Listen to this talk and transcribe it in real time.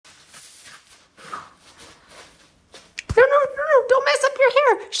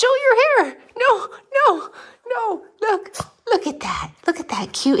Show your hair. No, no, no. Look at that. Look at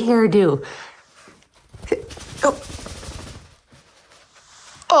that cute hairdo.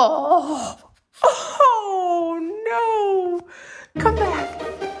 Oh. Oh, no. Come back.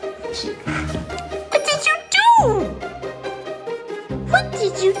 What did you do? What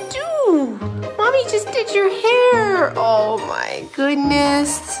did you do? Mommy just did your hair. Oh, my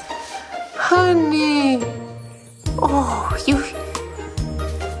goodness. Honey. Oh, you...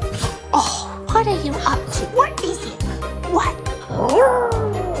 Oh, what are you up to? What is it? What?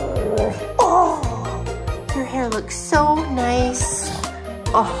 Oh, your hair looks so nice.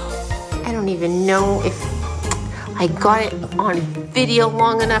 Oh, I don't even know if I got it on video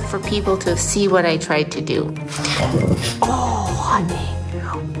long enough for people to see what I tried to do. Oh, honey.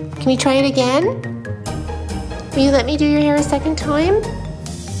 Can we try it again? Will you let me do your hair a second time?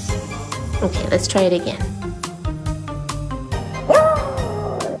 Okay, let's try it again.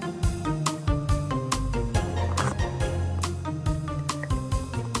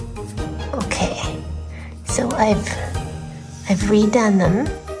 Okay, so I've redone them.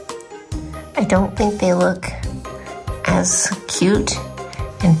 I don't think they look as cute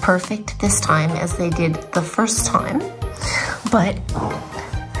and perfect this time as they did the first time, but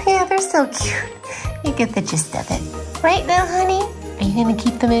yeah, they're so cute. You get the gist of it. Right now, honey? Are you gonna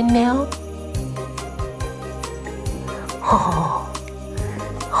keep them in now?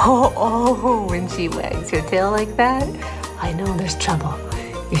 Oh, when she wags her tail like that, I know there's trouble.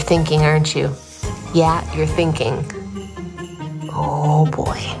 You're thinking, aren't you? Yeah, you're thinking. Oh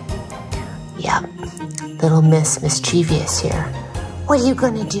boy. Yep, little Miss Mischievous here. What are you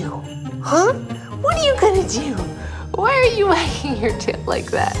gonna do? Huh? What are you gonna do? Why are you wagging your tail like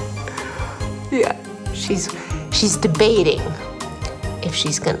that? Yeah, she's debating if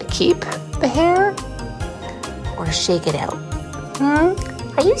she's gonna keep the hair or shake it out.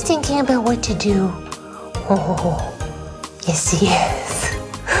 Are you thinking about what to do? Oh, yes she is.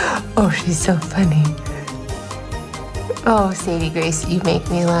 Oh, she's so funny. Oh, Sadie Grace, you make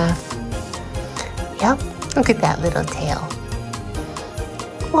me laugh. Yep, look at that little tail.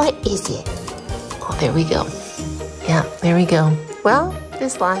 What is it? Oh, there we go. Yeah, there we go. Well,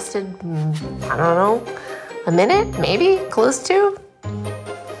 this lasted, I don't know, a minute, maybe, close to.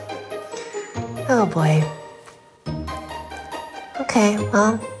 Oh boy. Okay,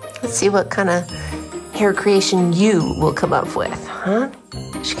 well, let's see what kind of hair creation you will come up with, huh?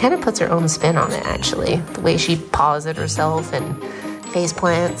 She kind of puts her own spin on it, actually. The way she paws at herself and face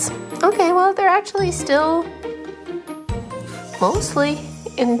plants. Okay, well, they're actually still mostly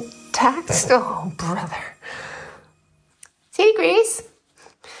intact. Oh, brother. Sadie Grace,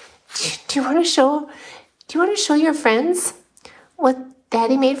 do you want to show your friends what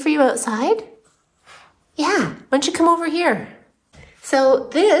Daddy made for you outside? Yeah, why don't you come over here? So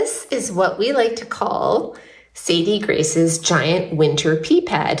this is what we like to call Sadie Grace's giant winter pee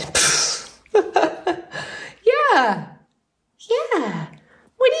pad. Yeah.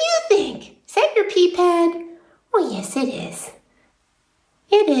 What do you think? Is that your pee pad? Oh, yes, it is.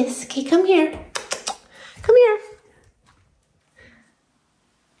 It is. Okay, come here. Come here.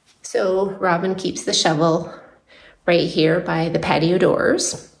 So Robin keeps the shovel right here by the patio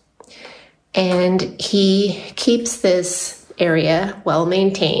doors. And he keeps this area well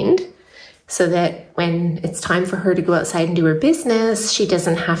maintained so that when it's time for her to go outside and do her business, she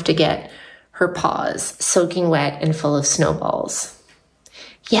doesn't have to get her paws soaking wet and full of snowballs.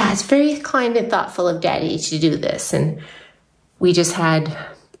 Yeah, it's very kind and thoughtful of Daddy to do this. And we just had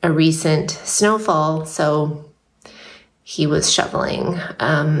a recent snowfall, so he was shoveling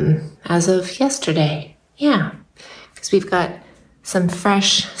as of yesterday. Yeah, because we've got some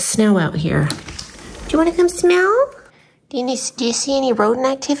fresh snow out here. Do you want to come smell? Do you see any rodent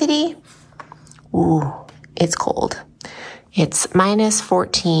activity? Ooh, it's cold. It's minus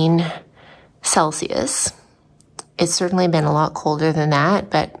 14 Celsius. It's certainly been a lot colder than that,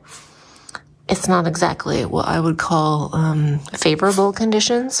 but it's not exactly what I would call favorable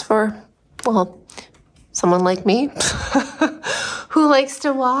conditions for, well, someone like me who likes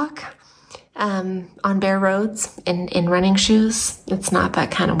to walk on bare roads in running shoes. It's not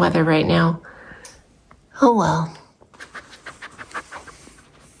that kind of weather right now. Oh well.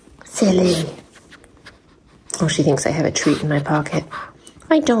 Silly. Oh, she thinks I have a treat in my pocket.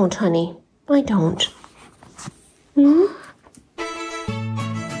 I don't, honey. I don't.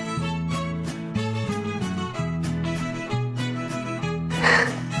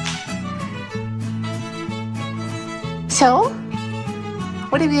 So,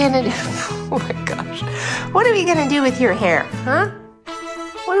 what are we gonna do? Oh my gosh. What are we gonna do with your hair, huh?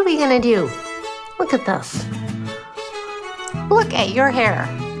 What are we gonna do? Look at this. Look at your hair.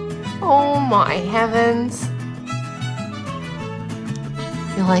 Oh my heavens.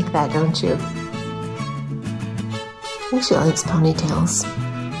 You like that, don't you? I think she likes ponytails.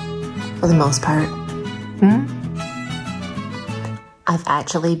 For the most part. I've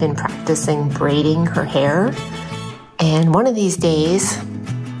actually been practicing braiding her hair. And one of these days,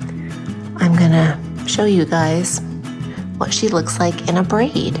 I'm gonna show you guys what she looks like in a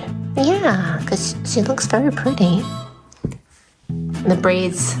braid. Yeah, because she looks very pretty. The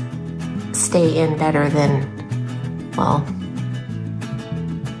braids stay in better than, well,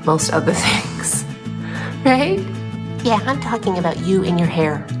 most other things, right? Yeah, I'm talking about you and your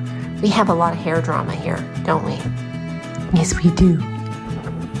hair. We have a lot of hair drama here, don't we? Yes, we do.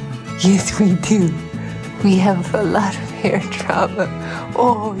 Yes, we do. We have a lot of hair drama.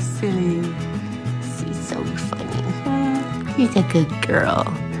 Oh, silly. She's so funny. She's a good girl.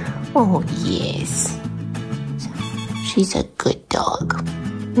 Oh, yes. She's a good dog.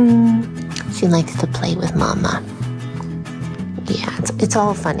 She likes to play with Mama. Yeah, it's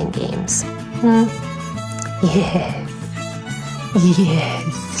all fun and games. Yes.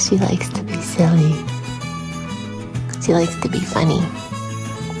 Yes, she likes to be silly. She likes to be funny.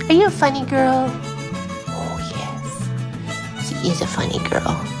 Are you a funny girl? Oh, yes. She is a funny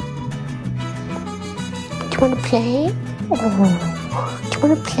girl. Do you want to play? Oh, do you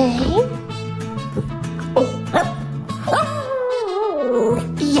want to play?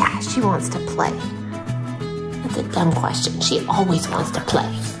 Yeah, she wants to play. That's a dumb question. She always wants to play.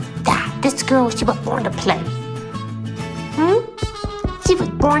 This girl, she was born to play. She was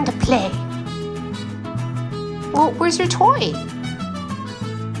born to play. Well, where's your toy?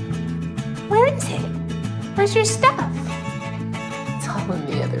 Where is it? Where's your stuff? It's all in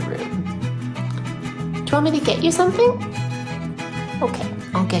the other room. Do you want me to get you something? Okay,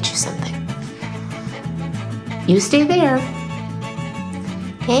 I'll get you something. You stay there.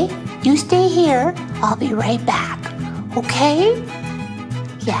 Okay? You stay here. I'll be right back. Okay?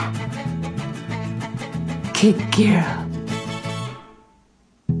 Yeah. Good girl.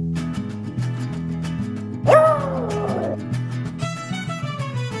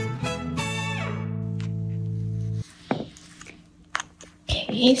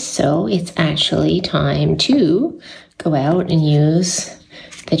 Okay, so it's actually time to go out and use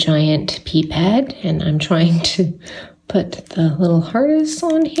the giant pee pad, and I'm trying to put the little harness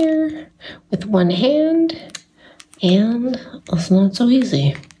on here with one hand, and it's not so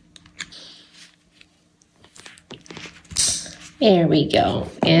easy. There we go,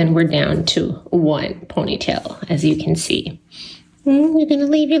 and we're down to one ponytail, as you can see. You're gonna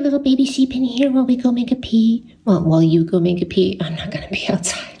leave your little baby sheep in here while we go make a pee. Well, while you go make a pee, I'm not gonna be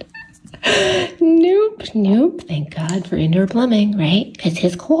outside. Nope. Thank God for indoor plumbing, right? Because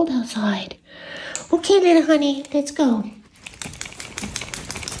it's cold outside. Okay, little honey, let's go.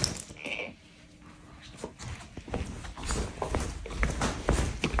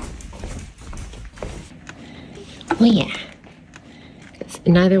 Oh yeah, because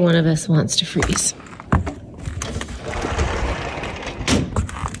neither one of us wants to freeze.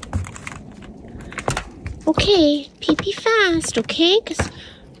 Okay, pee-pee fast, okay? Because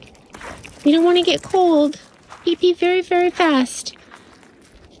we don't want to get cold. Pee-pee very, very fast.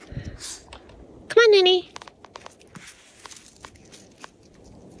 Come on, honey.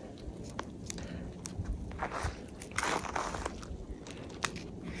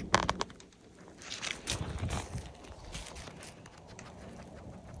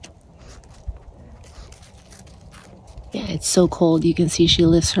 Yeah, it's so cold. You can see she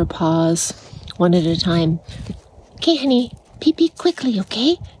lifts her paws one at a time. Okay, honey, pee-pee quickly,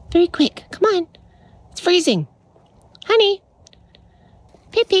 okay? Very quick. Come on. It's freezing. Honey,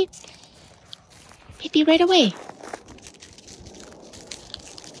 pee-pee. Pee-pee right away.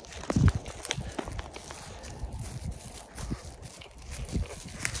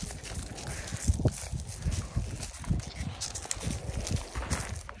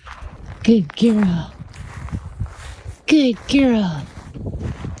 Good girl. Good girl.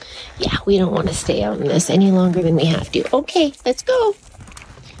 Yeah, we don't want to stay out in this any longer than we have to. Okay, let's go.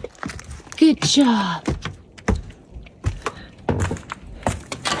 Good job.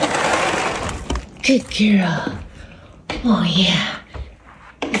 Good girl. Oh, yeah.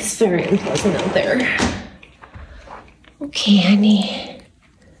 It's very unpleasant out there. Okay, honey.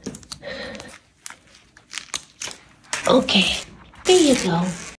 Okay, there you go.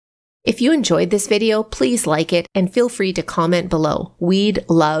 If you enjoyed this video, please like it and feel free to comment below. We'd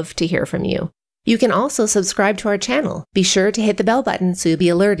love to hear from you. You can also subscribe to our channel. Be sure to hit the bell button so you'll be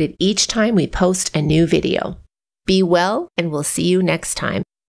alerted each time we post a new video. Be well, and we'll see you next time.